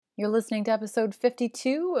You're listening to episode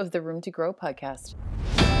 52 of the Room to Grow podcast.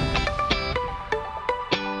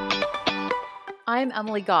 I'm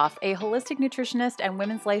Emily Goff, a holistic nutritionist and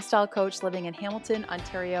women's lifestyle coach living in Hamilton,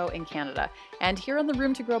 Ontario in Canada. And here on the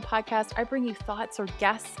Room to Grow podcast, I bring you thoughts or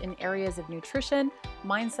guests in areas of nutrition,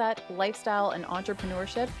 mindset, lifestyle, and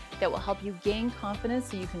entrepreneurship that will help you gain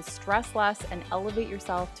confidence so you can stress less and elevate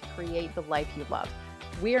yourself to create the life you love.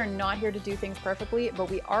 We are not here to do things perfectly,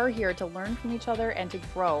 but we are here to learn from each other and to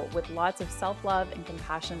grow with lots of self-love and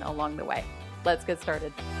compassion along the way. Let's get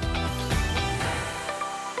started.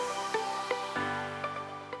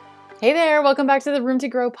 Hey there, welcome back to the Room to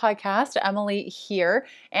Grow podcast. Emily here.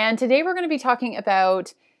 And today we're going to be talking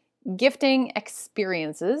about gifting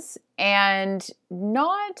experiences and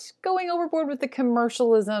not going overboard with the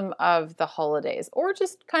commercialism of the holidays, or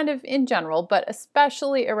just kind of in general, but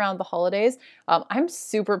especially around the holidays. I'm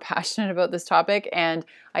super passionate about this topic, and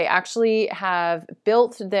I actually have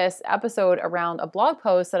built this episode around a blog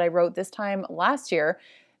post that I wrote this time last year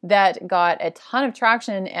that got a ton of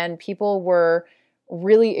traction, and people were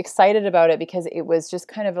really excited about it because it was just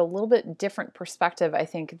kind of a little bit different perspective, I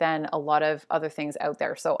think, than a lot of other things out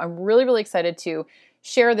there. So I'm really, really excited to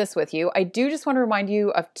share this with you. I do just want to remind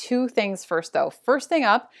you of two things first, though. First thing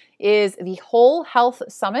up is the Whole Health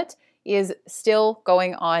Summit is still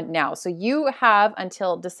going on now. So you have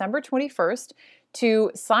until December 21st to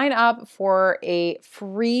sign up for a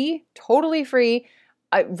free, totally free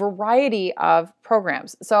a variety of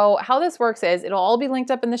programs. So how this works is it'll all be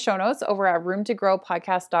linked up in the show notes over at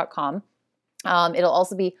roomtogrowpodcast.com. It'll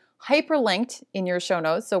also be hyperlinked in your show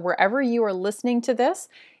notes. So wherever you are listening to this,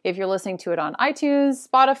 if you're listening to it on iTunes,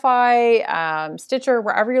 Spotify, Stitcher,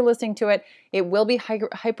 wherever you're listening to it, it will be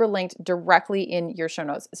hyperlinked directly in your show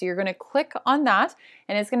notes. So you're going to click on that,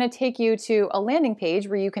 and it's going to take you to a landing page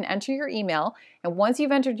where you can enter your email. And once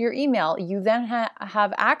you've entered your email, you then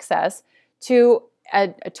have access to a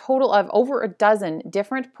total of over a dozen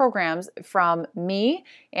different programs from me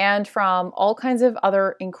and from all kinds of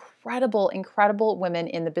other incredible women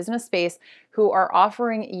in the business space who are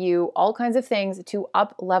offering you all kinds of things to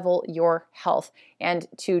up-level your health, and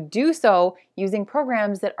to do so using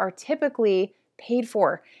programs that are typically paid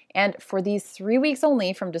for. And for these 3 weeks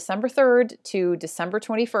only, from December 3rd to December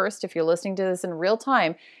 21st, if you're listening to this in real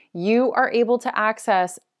time, you are able to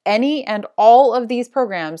access any and all of these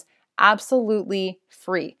programs absolutely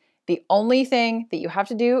free. The only thing that you have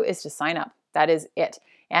to do is to sign up. That is it.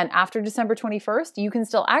 And after December 21st, you can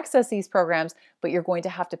still access these programs, but you're going to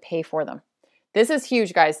have to pay for them. This is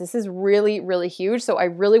huge, guys. This is really, really huge. So I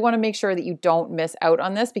really want to make sure that you don't miss out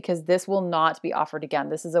on this, because this will not be offered again.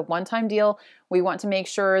 This is a one-time deal. We want to make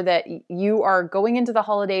sure that you are going into the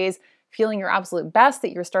holidays feeling your absolute best,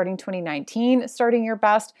 that you're starting 2019 starting your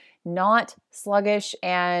best, not sluggish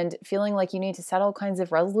and feeling like you need to set all kinds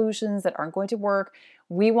of resolutions that aren't going to work.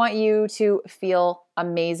 We want you to feel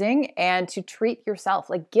amazing and to treat yourself,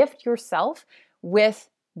 like gift yourself with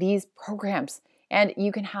these programs. And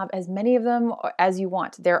you can have as many of them as you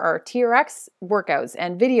want. There are TRX workouts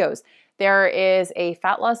and videos. There is a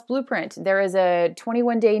fat loss blueprint. There is a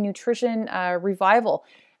 21-day nutrition revival.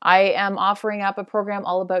 I am offering up a program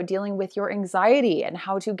all about dealing with your anxiety and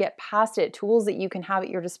how to get past it, tools that you can have at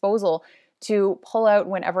your disposal to pull out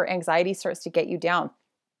whenever anxiety starts to get you down.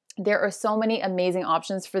 There are so many amazing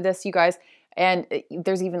options for this, you guys. And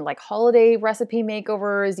there's even like holiday recipe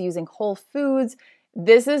makeovers using whole foods.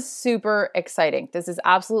 This is super exciting. This is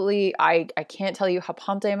absolutely, I can't tell you how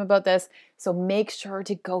pumped I am about this. So make sure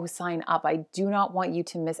to go sign up. I do not want you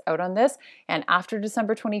to miss out on this. And after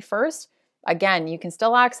December 21st, again, you can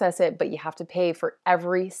still access it, but you have to pay for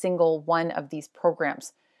every single one of these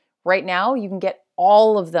programs. Right now, you can get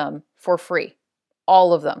all of them for free.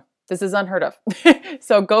 All of them. This is unheard of.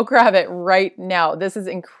 So go grab it right now. This is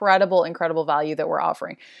incredible value that we're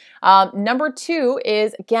offering. Number two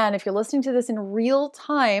is, again, if you're listening to this in real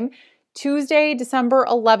time, Tuesday, December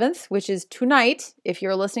 11th, which is tonight, if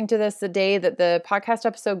you're listening to this the day that the podcast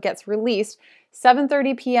episode gets released,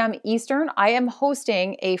 7:30 p.m. Eastern, I am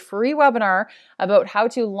hosting a free webinar about how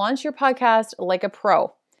to launch your podcast like a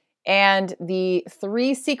pro and the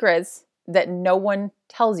 3 secrets that no one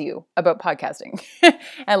tells you about podcasting.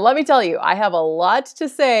 And let me tell you, I have a lot to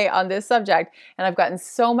say on this subject, and I've gotten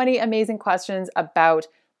so many amazing questions about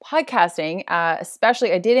podcasting,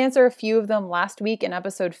 especially I did answer a few of them last week in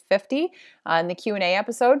episode 50 in the Q&A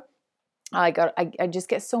episode. I just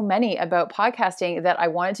get so many about podcasting that I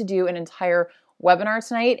wanted to do an entire webinar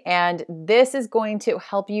tonight, and this is going to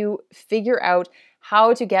help you figure out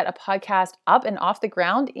how to get a podcast up and off the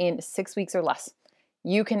ground in 6 weeks or less.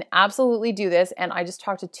 You can absolutely do this, and I just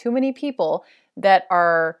talked to too many people that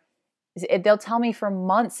are they'll tell me for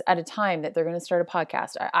months at a time that they're going to start a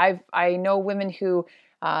podcast. I know women who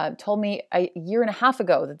told me a year and a half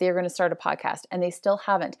ago that they're going to start a podcast, and they still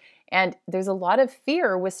haven't. And there's a lot of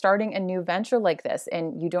fear with starting a new venture like this,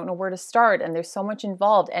 and you don't know where to start, and there's so much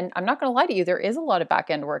involved. And I'm not going to lie to you, there is a lot of back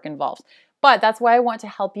end work involved. But that's why I want to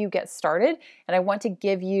help you get started, and I want to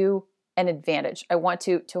give you an advantage. I want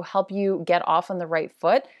to help you get off on the right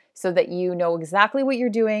foot so that you know exactly what you're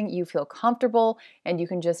doing, you feel comfortable, and you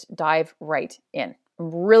can just dive right in.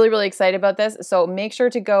 I'm really, really excited about this. So make sure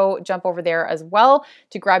to go jump over there as well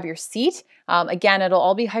to grab your seat. Again, it'll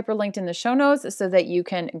all be hyperlinked in the show notes so that you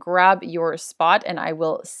can grab your spot, and I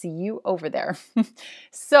will see you over there.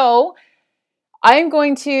 So I'm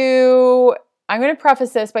going to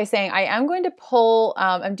preface this by saying I am going to pull,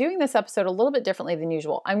 I'm doing this episode a little bit differently than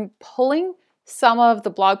usual. I'm pulling some of the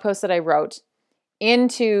blog posts that I wrote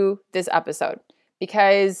into this episode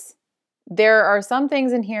because there are some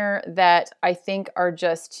things in here that I think are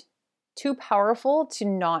just too powerful to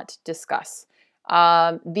not discuss.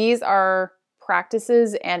 These are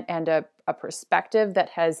practices and a perspective that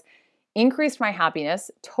has increased my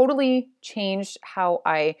happiness, totally changed how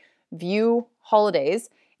I view holidays.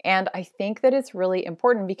 And I think that it's really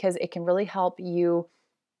important because it can really help you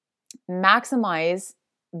maximize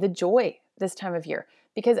the joy this time of year,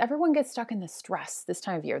 because everyone gets stuck in the stress this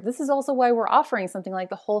time of year. This is also why we're offering something like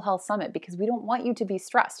the Whole Health Summit, because we don't want you to be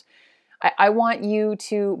stressed. I want you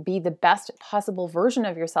to be the best possible version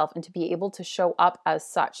of yourself and to be able to show up as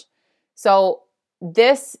such. So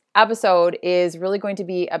this episode is really going to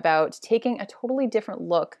be about taking a totally different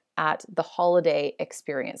look at the holiday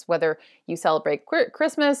experience, whether you celebrate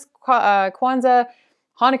Christmas, Kwanzaa,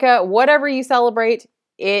 Hanukkah, whatever you celebrate.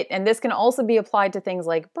 And this can also be applied to things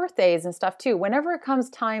like birthdays and stuff too. Whenever it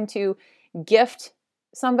comes time to gift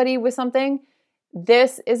somebody with something,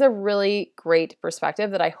 this is a really great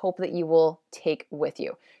perspective that I hope that you will take with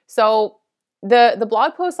you. So the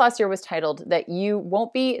blog post last year was titled that you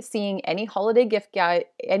won't be seeing any holiday gift guide,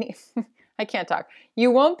 I can't talk.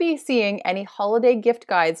 You won't be seeing any holiday gift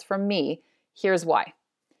guides from me. Here's why.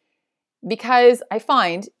 Because I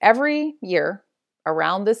find every year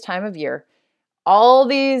around this time of year, all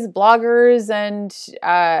these bloggers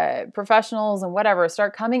and professionals and whatever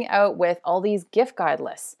start coming out with all these gift guide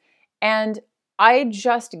lists. And I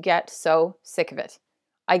just get so sick of it.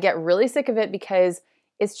 I get really sick of it because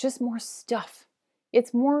it's just more stuff.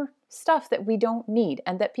 It's more stuff that we don't need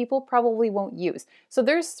and that people probably won't use. So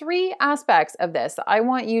there's 3 aspects of this that I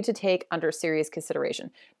want you to take under serious consideration.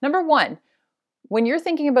 Number 1, when you're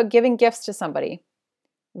thinking about giving gifts to somebody,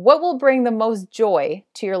 what will bring the most joy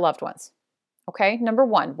to your loved ones? Okay, number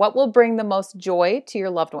 1, what will bring the most joy to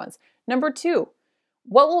your loved ones? Number 2,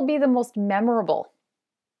 what will be the most memorable?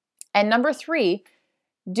 And number 3,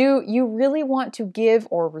 do you really want to give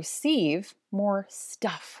or receive more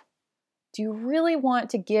stuff? Do you really want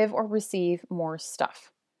to give or receive more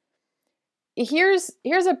stuff? Here's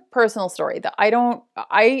a personal story that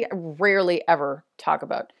I rarely ever talk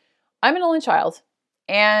about. I'm an only child,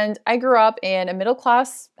 and I grew up in a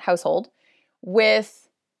middle-class household with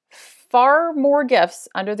far more gifts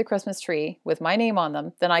under the Christmas tree with my name on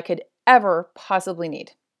them than I could ever possibly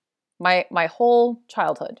need. My whole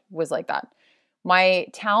childhood was like that. My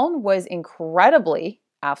town was incredibly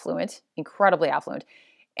affluent.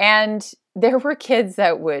 And there were kids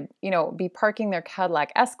that would, be parking their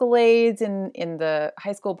Cadillac Escalades in the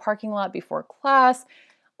high school parking lot before class.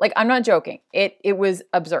 Like, I'm not joking. It was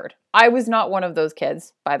absurd. I was not one of those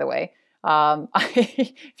kids, by the way.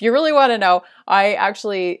 If you really want to know, I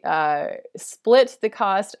actually split the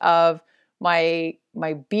cost of my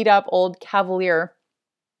beat up old Cavalier,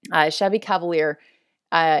 Chevy Cavalier,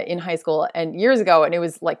 in high school and years ago, and it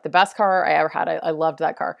was like the best car I ever had. I loved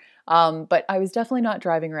that car. But I was definitely not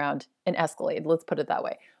driving around an Escalade, let's put it that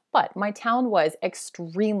way. But my town was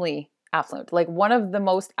extremely affluent, like one of the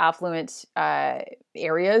most affluent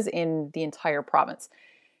areas in the entire province.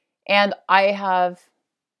 And I have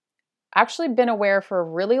actually been aware for a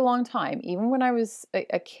really long time, even when I was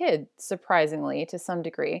a kid, surprisingly, to some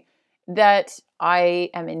degree, that I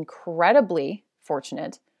am incredibly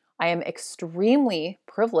fortunate. I am extremely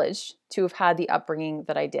privileged to have had the upbringing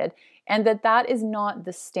that I did, and that is not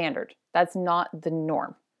the standard. That's not the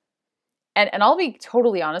norm. And I'll be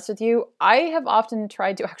totally honest with you, I have often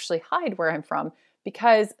tried to actually hide where I'm from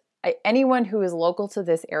because anyone who is local to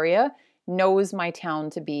this area knows my town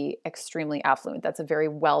to be extremely affluent. That's a very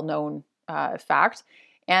well-known fact.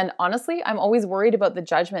 And honestly, I'm always worried about the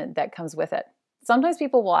judgment that comes with it. Sometimes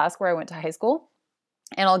people will ask where I went to high school,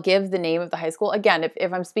 and I'll give the name of the high school. Again,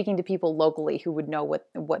 if I'm speaking to people locally who would know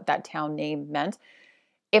what that town name meant,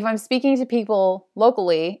 if I'm speaking to people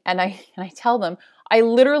locally and I tell them, I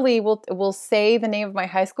literally will say the name of my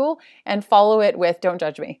high school and follow it with "Don't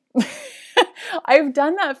judge me." I've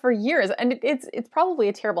done that for years, and it's probably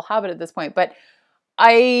a terrible habit at this point, but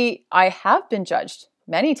I have been judged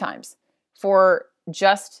many times for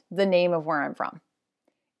just the name of where I'm from.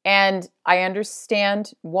 And I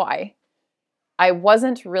understand why. I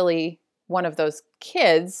wasn't really one of those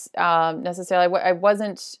kids necessarily. I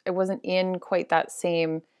wasn't in quite that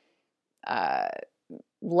same uh,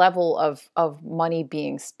 level of money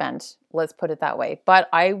being spent. Let's put it that way. But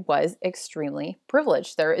I was extremely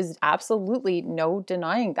privileged. There is absolutely no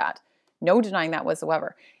denying that. No denying that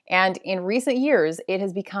whatsoever. And in recent years, it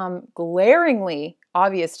has become glaringly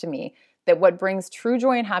obvious to me that what brings true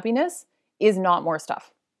joy and happiness is not more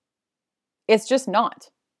stuff. It's just not.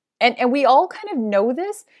 And we all kind of know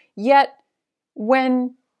this, yet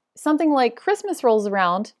when something like Christmas rolls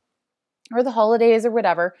around or the holidays or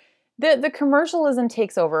whatever, the commercialism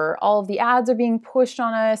takes over. All of the ads are being pushed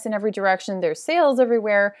on us in every direction. There's sales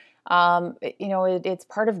everywhere. It's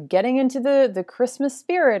part of getting into the Christmas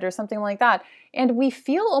spirit or something like that. And we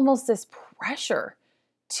feel almost this pressure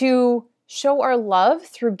to show our love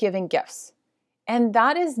through giving gifts. And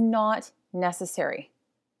that is not necessary.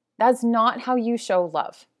 That's not how you show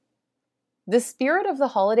love. The spirit of the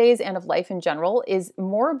holidays and of life in general is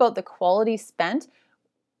more about the quality of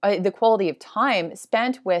time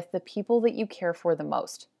spent with the people that you care for the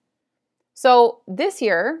most. So this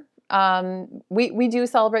year, we do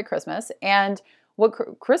celebrate Christmas, and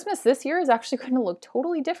Christmas this year is actually going to look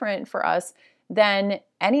totally different for us than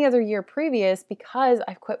any other year previous because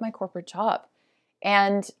I've quit my corporate job.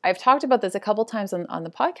 And I've talked about this a couple times on the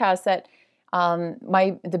podcast that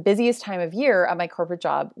the busiest time of year at my corporate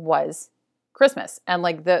job was Christmas and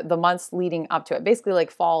like the months leading up to it, basically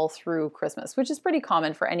like fall through Christmas, which is pretty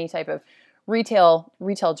common for any type of retail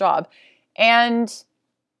job. And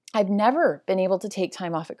I've never been able to take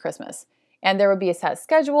time off at Christmas. And there would be a set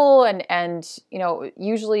schedule and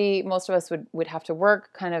usually most of us would have to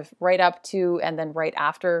work kind of right up to and then right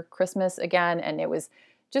after Christmas again. And it was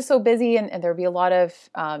just so busy, and there would be a lot of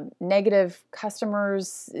negative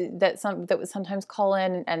customers that would sometimes call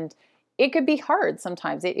in, and it could be hard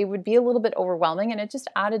sometimes. It would be a little bit overwhelming, and it just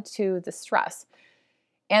added to the stress.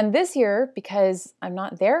 And this year, because I'm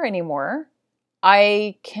not there anymore,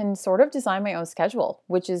 I can sort of design my own schedule,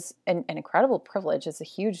 which is an incredible privilege. It's a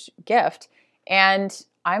huge gift. And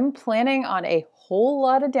I'm planning on a whole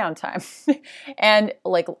lot of downtime and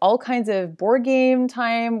like all kinds of board game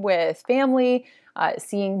time with family,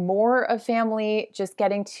 seeing more of family, just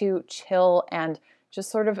getting to chill and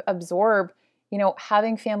just sort of absorb,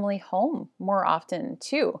 having family home more often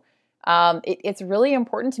too. It's really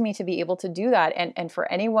important to me to be able to do that. And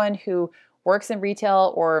for anyone who works in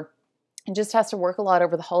retail or just has to work a lot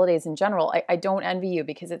over the holidays in general, I don't envy you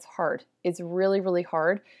because it's hard. It's really, really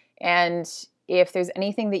hard. And if there's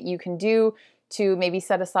anything that you can do to maybe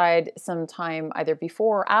set aside some time either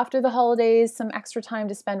before or after the holidays, some extra time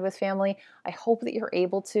to spend with family, I hope that you're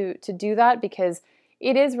able to do that because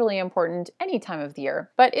it is really important any time of the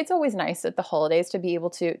year. But it's always nice at the holidays to be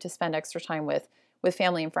able to spend extra time with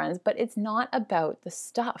family and friends. But it's not about the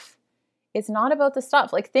stuff. It's not about the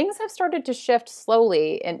stuff. Like things have started to shift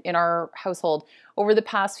slowly in our household over the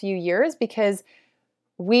past few years because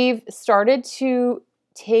we've started to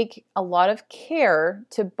take a lot of care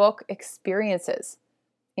to book experiences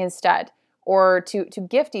instead, or to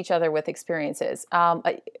gift each other with experiences.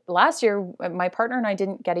 Last year, my partner and I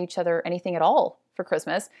didn't get each other anything at all for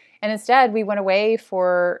Christmas, and instead we went away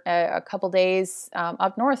for a couple days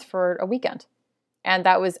up north for a weekend, and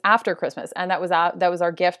that was after Christmas, and that was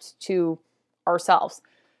our gift to ourselves.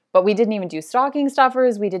 But we didn't even do stocking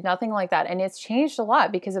stuffers. We did nothing like that, and it's changed a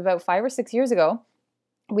lot because about 5 or 6 years ago,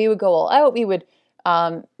 we would go all out. We would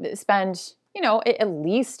spend, at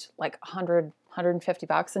least like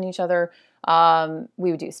 $150 on each other.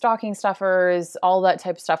 We would do stocking stuffers, all that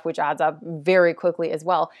type of stuff, which adds up very quickly as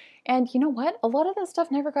well. And you know what? A lot of that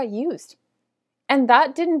stuff never got used. And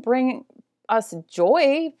that didn't bring us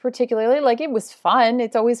joy particularly. Like it was fun.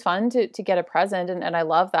 It's always fun to get a present. And I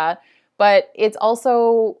love that. But it's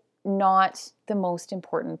also not the most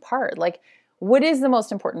important part. Like, what is the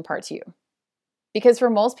most important part to you? Because for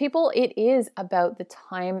most people, it is about the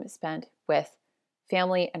time spent with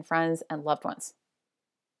family and friends and loved ones.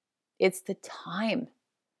 It's the time.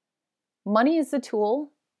 Money is the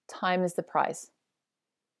tool, time is the prize.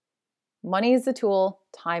 Money is the tool,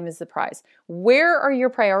 time is the prize. Where are your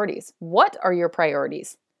priorities? What are your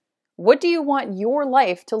priorities? What do you want your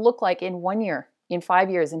life to look like in 1 year, in 5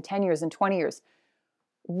 years, in 10 years, in 20 years?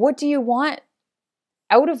 What do you want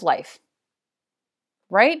out of life?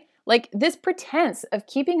 right? Like this pretense of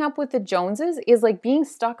keeping up with the Joneses is like being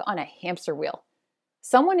stuck on a hamster wheel.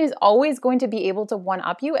 Someone is always going to be able to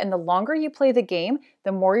one-up you, and the longer you play the game,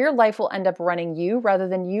 the more your life will end up running you rather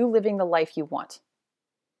than you living the life you want.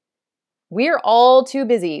 We're all too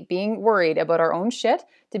busy being worried about our own shit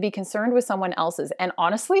to be concerned with someone else's. And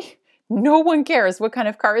honestly, no one cares what kind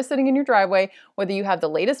of car is sitting in your driveway, whether you have the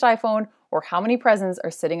latest iPhone or how many presents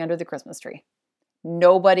are sitting under the Christmas tree.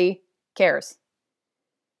 Nobody cares.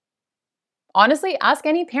 Honestly, ask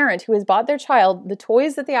any parent who has bought their child the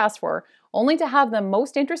toys that they asked for, only to have them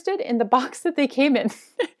most interested in the box that they came in.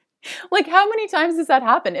 Like, how many times does that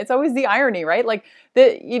happen? It's always the irony, right? Like,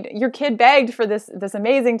 your kid begged for this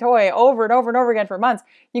amazing toy over and over and over again for months.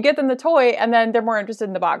 You get them the toy, and then they're more interested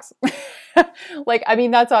in the box. Like, I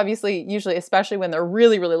mean, that's obviously usually, especially when they're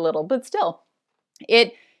really, really little, but still,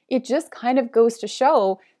 it just kind of goes to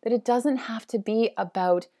show that it doesn't have to be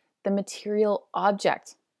about the material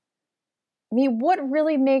object. I mean, what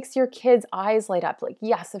really makes your kids' eyes light up? Like,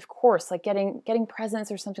 yes, of course, like getting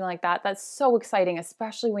presents or something like that. That's so exciting,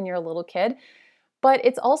 especially when you're a little kid. But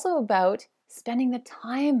it's also about spending the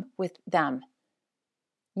time with them.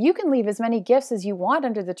 You can leave as many gifts as you want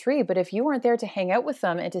under the tree, but if you weren't there to hang out with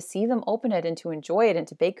them and to see them open it and to enjoy it and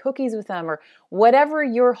to bake cookies with them or whatever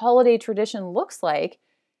your holiday tradition looks like,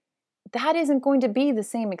 that isn't going to be the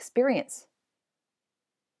same experience.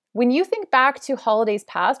 When you think back to holidays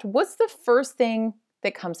past, what's the first thing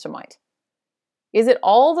that comes to mind? Is it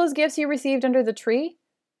all those gifts you received under the tree?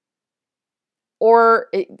 Or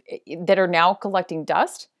that are now collecting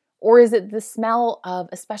dust? Or is it the smell of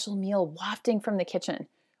a special meal wafting from the kitchen?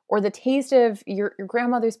 Or the taste of your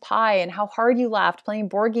grandmother's pie and how hard you laughed playing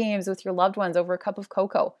board games with your loved ones over a cup of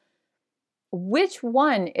cocoa? Which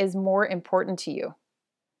one is more important to you?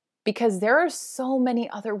 Because there are so many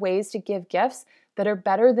other ways to give gifts that are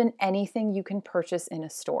better than anything you can purchase in a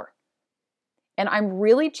store. And I'm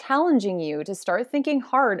really challenging you to start thinking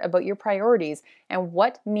hard about your priorities and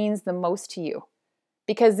what means the most to you.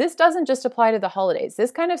 Because this doesn't just apply to the holidays.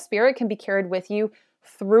 This kind of spirit can be carried with you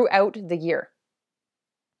throughout the year.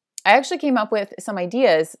 I actually came up with some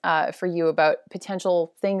ideas for you about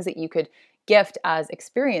potential things that you could gift as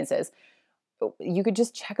experiences. You could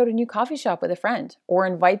just check out a new coffee shop with a friend or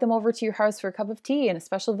invite them over to your house for a cup of tea and a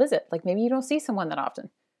special visit. Like maybe you don't see someone that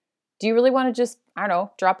often. Do you really want to just, I don't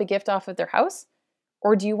know, drop a gift off at their house?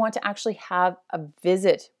 Or do you want to actually have a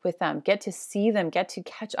visit with them, get to see them, get to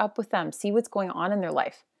catch up with them, see what's going on in their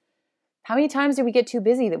life? How many times do we get too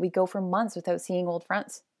busy that we go for months without seeing old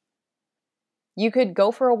friends? You could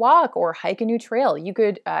go for a walk or hike a new trail. You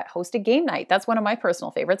could host a game night. That's one of my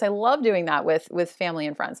personal favorites. I love doing that with family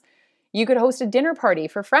and friends. You could host a dinner party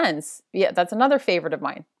for friends. Yeah, that's another favorite of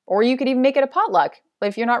mine. Or you could even make it a potluck.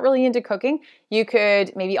 If you're not really into cooking, you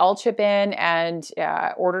could maybe all chip in and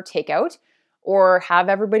order takeout or have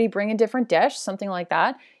everybody bring a different dish, something like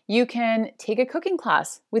that. You can take a cooking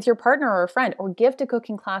class with your partner or a friend or gift a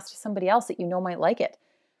cooking class to somebody else that you know might like it.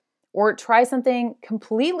 Or try something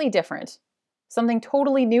completely different, something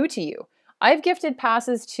totally new to you. I've gifted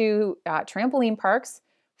passes to trampoline parks,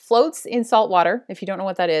 floats in salt water. If you don't know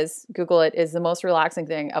what that is, Google it. Is the most relaxing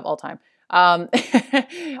thing of all time.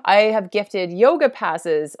 I have gifted yoga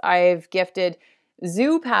passes. I've gifted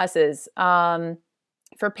zoo passes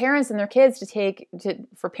for parents and their kids to take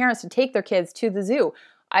their kids to the zoo.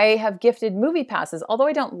 I have gifted movie passes, although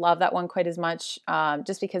I don't love that one quite as much,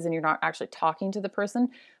 just because then you're not actually talking to the person,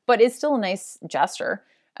 but it's still a nice gesture.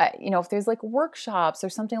 If there's like workshops or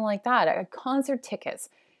something like that, concert tickets.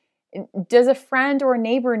 Does a friend or a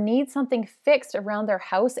neighbor need something fixed around their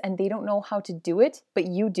house and they don't know how to do it, but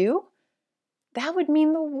you do? That would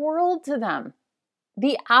mean the world to them.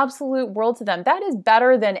 The absolute world to them. That is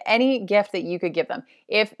better than any gift that you could give them.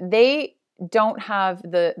 If they don't have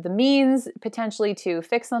the means potentially to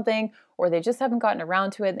fix something, or they just haven't gotten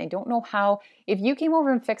around to it and they don't know how, if you came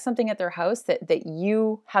over and fixed something at their house that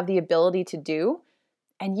you have the ability to do,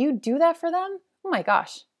 and you do that for them, oh my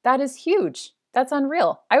gosh, that is huge. That's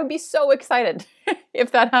unreal. I would be so excited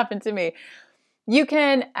if that happened to me. You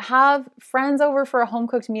can have friends over for a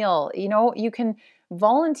home-cooked meal. You can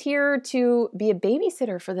volunteer to be a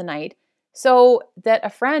babysitter for the night so that a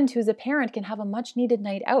friend who's a parent can have a much-needed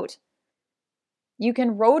night out. You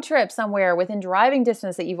can road trip somewhere within driving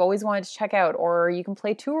distance that you've always wanted to check out, or you can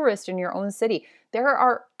play tourist in your own city. There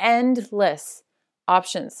are endless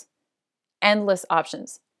options. Endless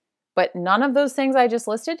options. But none of those things I just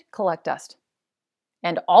listed collect dust.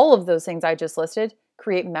 And all of those things I just listed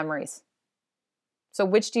create memories. So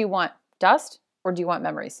which do you want? Dust or do you want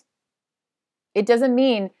memories? It doesn't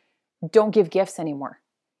mean don't give gifts anymore.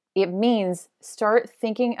 it means start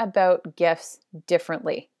thinking about gifts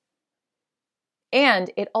differently.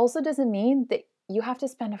 And it also doesn't mean that you have to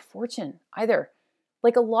spend a fortune either.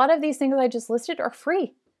 Like, a lot of these things I just listed are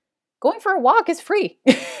free. Going for a walk is free.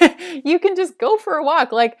 You can just go for a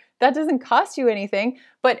walk. Like, that doesn't cost you anything,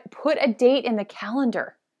 but put a date in the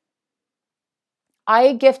calendar.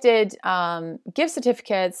 I gifted gift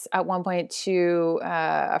certificates at one point to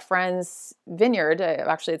a friend's vineyard.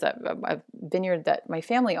 Actually, it's a vineyard that my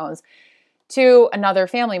family owns, to another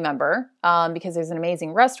family member because there's an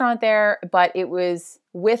amazing restaurant there, but it was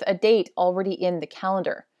with a date already in the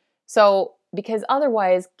calendar. So, because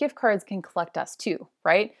otherwise gift cards can collect us too,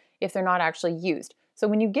 right? If they're not actually used. So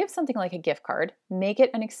when you give something like a gift card, make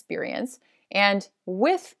it an experience. And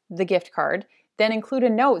with the gift card, then include a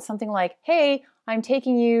note, something like, hey, I'm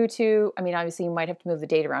taking you to, obviously you might have to move the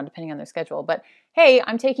date around depending on their schedule, but hey,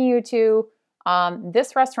 I'm taking you to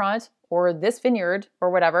this restaurant or this vineyard or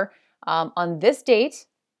whatever on this date,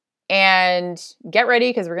 and get ready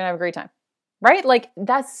because we're going to have a great time, right? Like,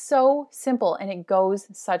 that's so simple and it goes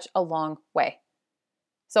such a long way.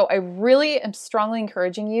 So I really am strongly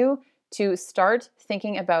encouraging you to start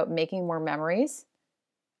thinking about making more memories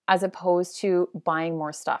as opposed to buying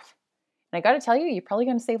more stuff. And I got to tell you, you're probably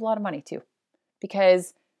going to save a lot of money too,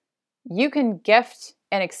 because you can gift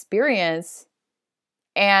an experience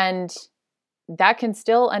and that can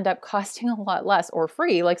still end up costing a lot less or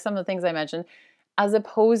free, like some of the things I mentioned, as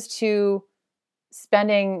opposed to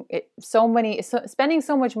spending so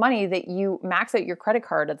much money that you max out your credit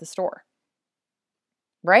card at the store,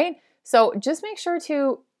 right? So just make sure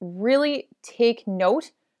to really take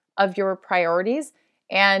note of your priorities.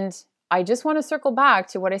 And I just want to circle back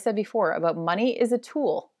to what I said before about money is a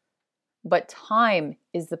tool, but time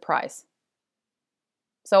is the prize.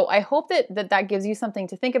 So I hope that gives you something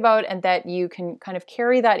to think about, and that you can kind of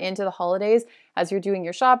carry that into the holidays as you're doing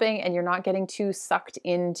your shopping and you're not getting too sucked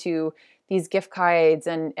into these gift guides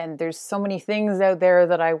and there's so many things out there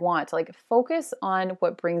that I want. Like, focus on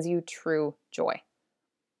what brings you true joy.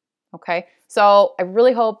 Okay, so I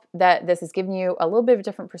really hope that this has given you a little bit of a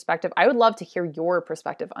different perspective. I would love to hear your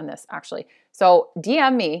perspective on this, actually. So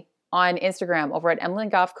DM me on Instagram over at Emily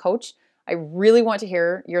Goff Coach. I really want to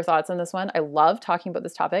hear your thoughts on this one. I love talking about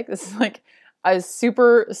this topic. This is like a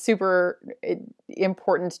super, super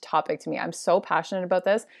important topic to me. I'm so passionate about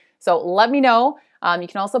this. So let me know. You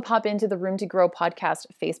can also pop into the Room to Grow podcast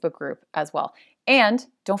Facebook group as well. And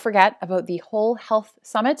don't forget about the Whole Health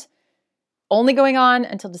Summit, only going on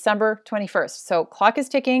until December 21st. So clock is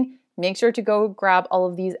ticking. Make sure to go grab all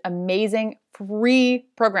of these amazing free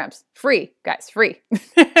programs. Free, guys, free.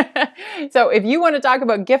 So if you want to talk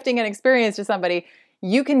about gifting an experience to somebody,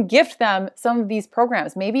 you can gift them some of these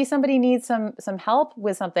programs. Maybe somebody needs some help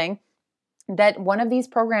with something that one of these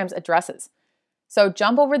programs addresses. So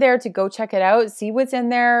jump over there to go check it out, see what's in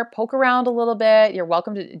there, poke around a little bit. You're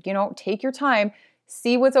welcome to, take your time,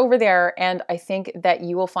 see what's over there. And I think that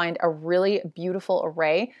you will find a really beautiful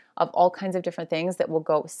array of all kinds of different things that will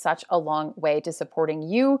go such a long way to supporting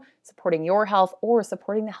you, supporting your health, or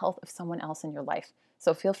supporting the health of someone else in your life.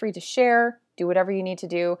 So feel free to share, do whatever you need to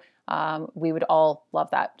do. We would all love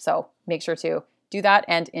that. So make sure to do that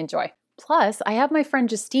and enjoy. Plus, I have my friend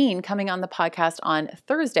Justine coming on the podcast on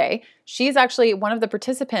Thursday. She's actually one of the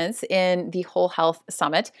participants in the Whole Health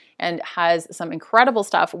Summit and has some incredible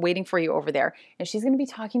stuff waiting for you over there. And she's going to be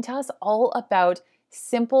talking to us all about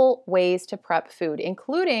simple ways to prep food,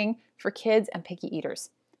 including for kids and picky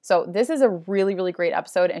eaters. So this is a really, really great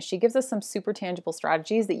episode, and she gives us some super tangible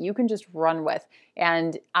strategies that you can just run with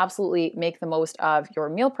and absolutely make the most of your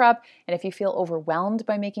meal prep. And if you feel overwhelmed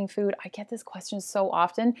by making food, I get this question so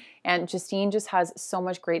often, and Justine just has so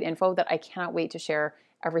much great info that I cannot wait to share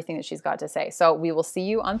everything that she's got to say. So we will see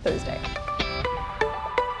you on Thursday.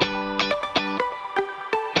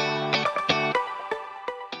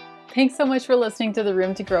 Thanks so much for listening to the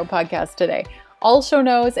Room to Grow podcast today. All show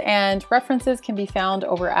notes and references can be found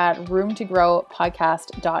over at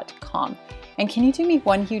roomtogrowpodcast.com. And can you do me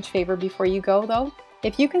one huge favor before you go, though?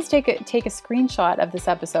 If you can take a screenshot of this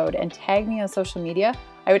episode and tag me on social media,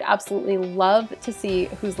 I would absolutely love to see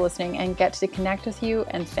who's listening and get to connect with you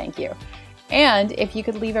and thank you. And if you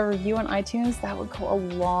could leave a review on iTunes, that would go a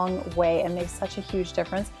long way and make such a huge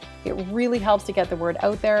difference. It really helps to get the word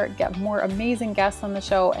out there, get more amazing guests on the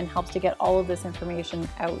show, and helps to get all of this information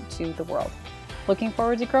out to the world. Looking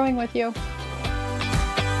forward to growing with you.